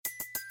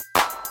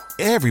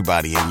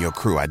Everybody in your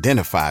crew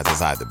identifies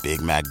as either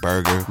Big Mac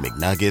Burger,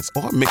 McNuggets,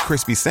 or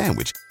McCrispy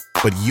Sandwich.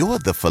 But you're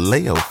the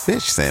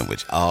Filet-O-Fish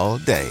Sandwich all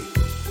day.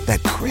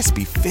 That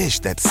crispy fish,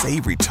 that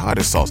savory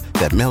tartar sauce,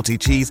 that melty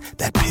cheese,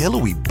 that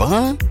pillowy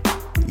bun.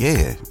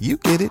 Yeah, you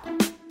get it.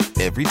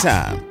 Every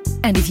time.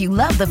 And if you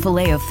love the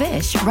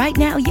Filet-O-Fish, right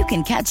now you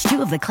can catch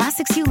two of the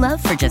classics you love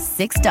for just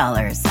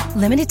 $6.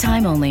 Limited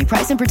time only.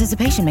 Price and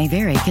participation may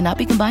vary. Cannot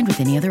be combined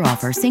with any other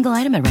offer. Single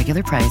item at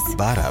regular price.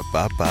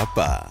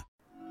 Ba-da-ba-ba-ba.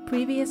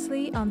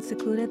 Previously on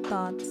Secluded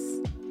Thoughts.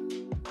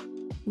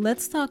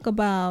 Let's talk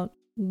about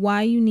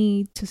why you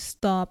need to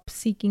stop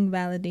seeking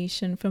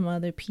validation from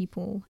other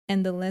people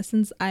and the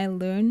lessons I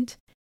learned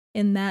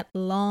in that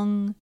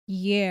long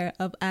year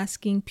of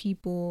asking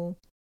people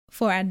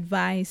for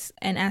advice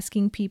and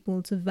asking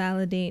people to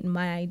validate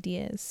my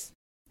ideas.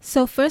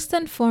 So first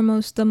and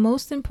foremost, the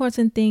most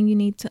important thing you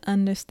need to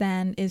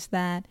understand is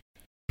that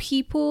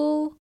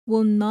people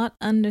will not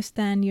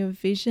understand your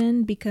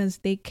vision because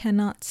they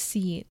cannot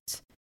see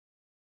it.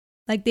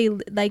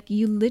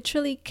 You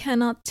literally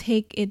cannot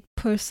take it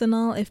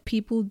personal if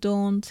people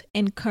don't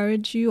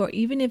encourage you or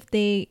even if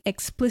they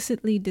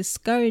explicitly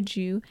discourage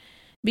you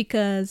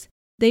because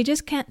they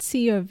just can't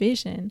see your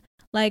vision.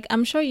 Like,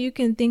 I'm sure you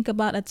can think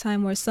about a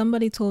time where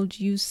somebody told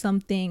you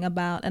something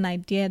about an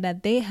idea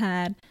that they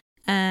had,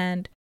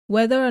 and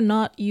whether or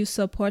not you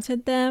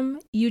supported them,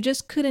 you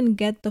just couldn't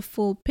get the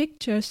full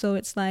picture. So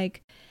it's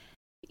like,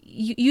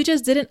 you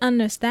just didn't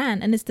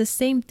understand. And it's the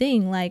same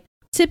thing. Like,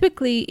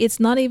 typically, it's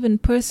not even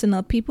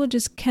personal. People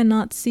just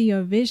cannot see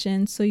your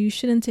vision. So you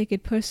shouldn't take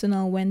it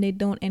personal when they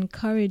don't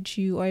encourage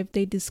you or if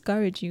they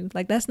discourage you.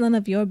 Like, that's none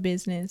of your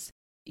business.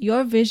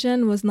 Your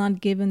vision was not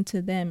given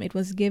to them. It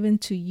was given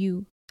to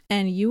you.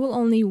 And you will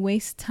only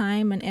waste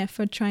time and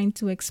effort trying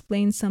to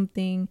explain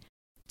something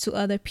to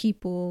other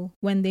people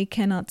when they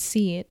cannot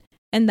see it.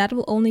 And that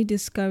will only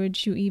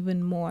discourage you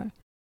even more.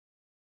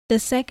 The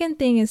second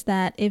thing is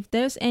that if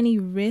there's any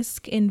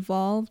risk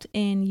involved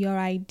in your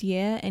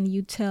idea and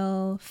you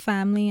tell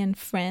family and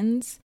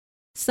friends,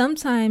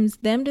 sometimes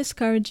them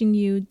discouraging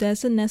you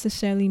doesn't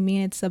necessarily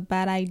mean it's a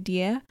bad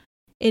idea.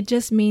 It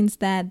just means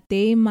that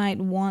they might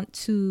want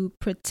to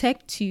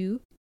protect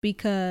you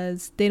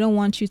because they don't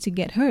want you to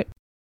get hurt.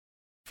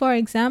 For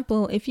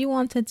example, if you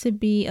wanted to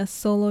be a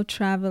solo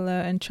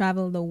traveler and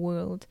travel the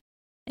world,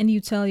 and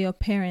you tell your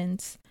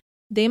parents,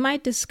 they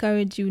might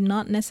discourage you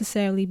not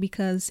necessarily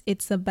because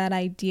it's a bad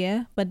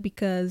idea, but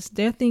because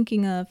they're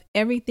thinking of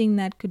everything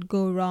that could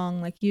go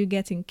wrong, like you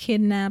getting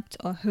kidnapped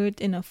or hurt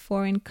in a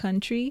foreign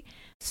country.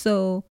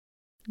 So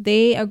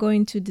they are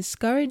going to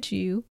discourage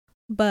you.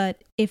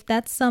 But if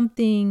that's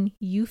something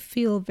you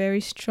feel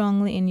very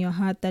strongly in your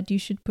heart that you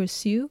should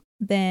pursue,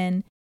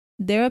 then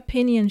their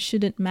opinion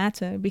shouldn't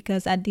matter,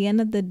 because at the end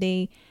of the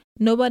day,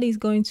 nobody's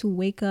going to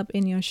wake up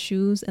in your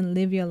shoes and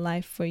live your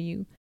life for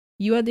you.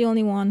 You are the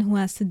only one who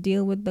has to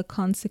deal with the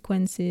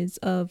consequences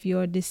of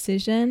your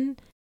decision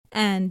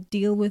and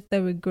deal with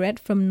the regret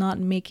from not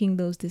making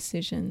those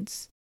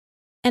decisions.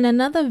 And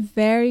another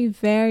very,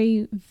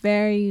 very,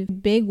 very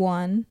big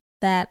one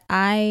that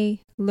I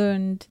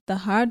learned the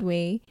hard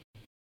way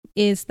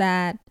is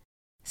that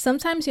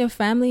sometimes your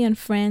family and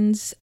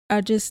friends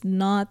are just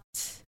not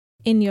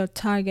in your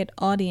target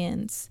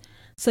audience.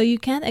 So you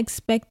can't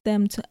expect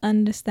them to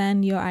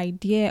understand your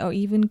idea or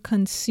even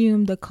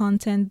consume the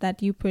content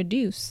that you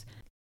produce.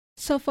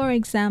 So for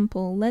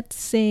example,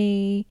 let's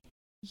use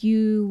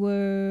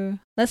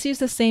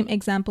the same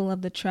example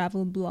of the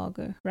travel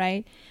blogger,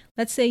 right?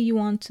 Let's say you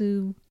want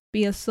to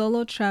be a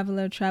solo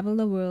traveler, travel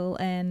the world,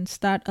 and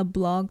start a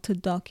blog to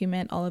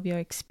document all of your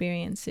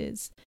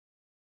experiences.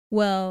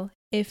 Well,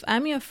 if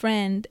I'm your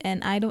friend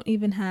and I don't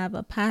even have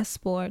a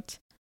passport,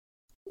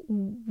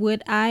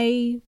 would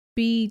I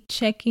be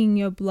checking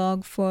your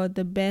blog for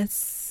the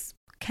best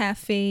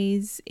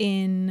cafes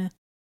in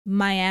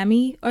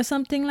Miami or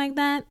something like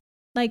that?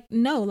 Like,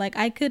 no, like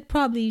I could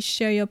probably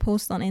share your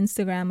post on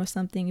Instagram or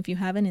something if you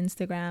have an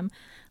Instagram.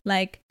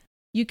 Like,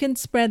 you can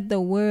spread the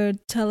word,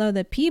 tell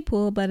other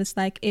people, but it's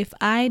like if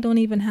I don't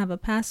even have a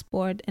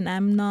passport and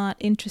I'm not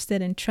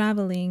interested in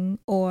traveling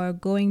or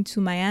going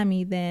to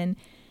Miami, then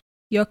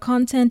your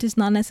content is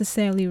not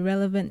necessarily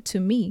relevant to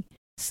me.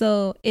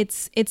 So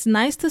it's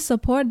nice to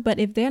support, but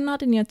if they're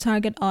not in your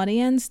target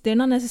audience, they're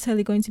not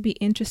necessarily going to be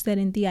interested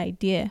in the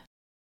idea.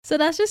 So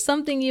that's just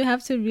something you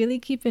have to really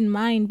keep in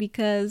mind,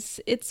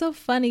 because it's so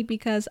funny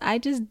because I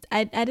didn't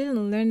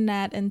learn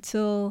that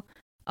until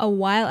a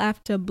while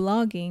after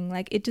blogging.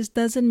 Like, it just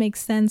doesn't make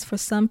sense for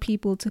some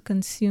people to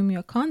consume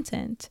your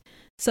content.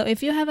 So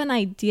if you have an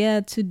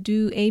idea to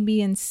do A,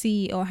 B, and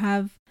C, or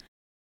have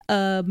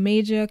a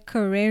major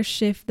career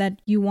shift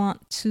that you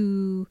want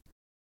to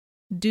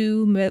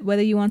do,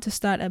 whether you want to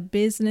start a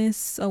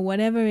business or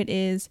whatever it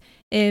is,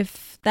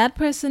 if that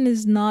person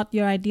is not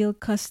your ideal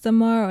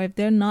customer or if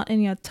they're not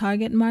in your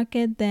target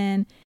market,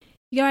 then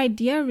your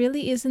idea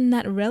really isn't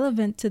that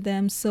relevant to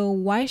them. So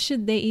why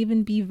should they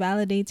even be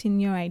validating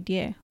your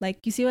idea?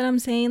 Like, you see what I'm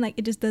saying? Like,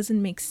 it just doesn't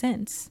make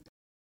sense.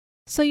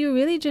 So you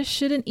really just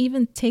shouldn't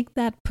even take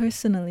that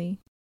personally.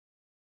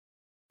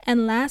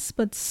 And last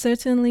but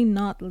certainly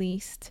not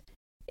least,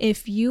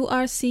 if you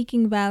are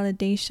seeking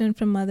validation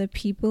from other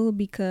people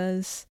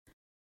because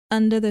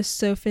under the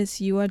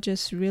surface you are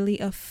just really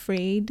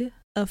afraid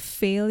of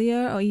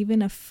failure or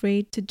even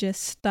afraid to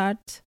just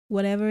start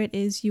whatever it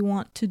is you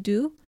want to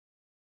do,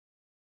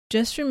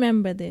 just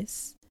remember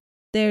this.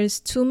 There is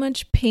too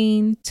much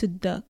pain to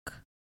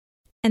duck.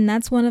 And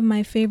that's one of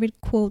my favorite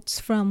quotes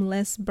from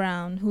Les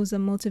Brown, who's a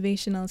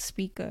motivational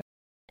speaker.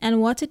 And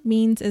what it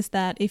means is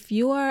that if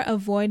you are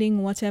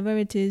avoiding whatever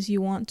it is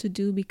you want to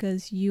do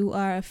because you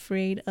are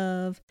afraid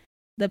of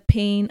the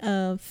pain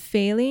of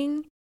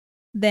failing,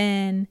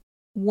 then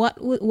what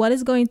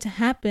is going to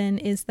happen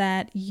is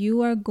that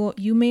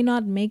you may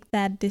not make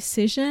that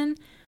decision,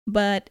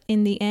 but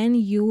in the end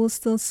you will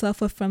still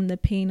suffer from the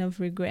pain of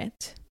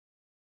regret.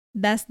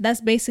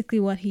 That's basically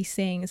what he's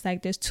saying. It's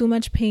like there's too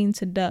much pain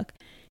to duck.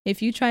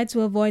 If you try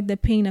to avoid the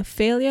pain of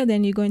failure,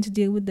 then you're going to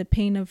deal with the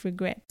pain of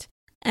regret.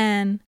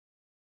 And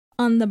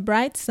on the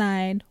bright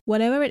side,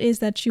 whatever it is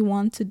that you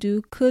want to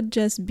do could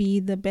just be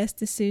the best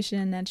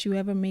decision that you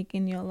ever make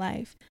in your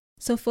life.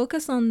 So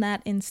focus on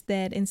that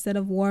instead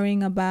of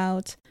worrying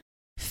about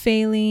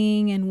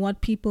failing and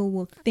what people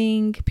will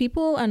think.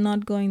 People are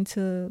not going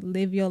to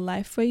live your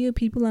life for you.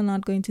 People are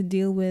not going to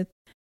deal with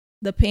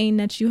the pain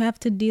that you have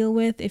to deal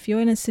with. If you're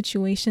in a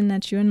situation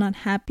that you're not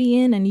happy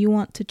in and you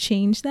want to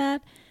change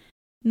that,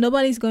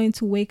 nobody's going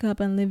to wake up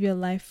and live your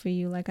life for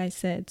you, like I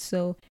said.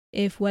 So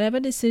if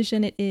whatever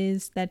decision it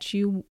is that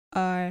you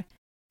are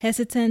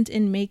hesitant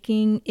in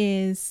making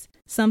is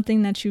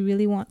something that you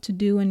really want to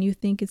do and you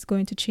think it's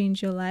going to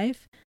change your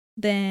life,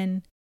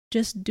 then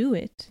just do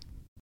it.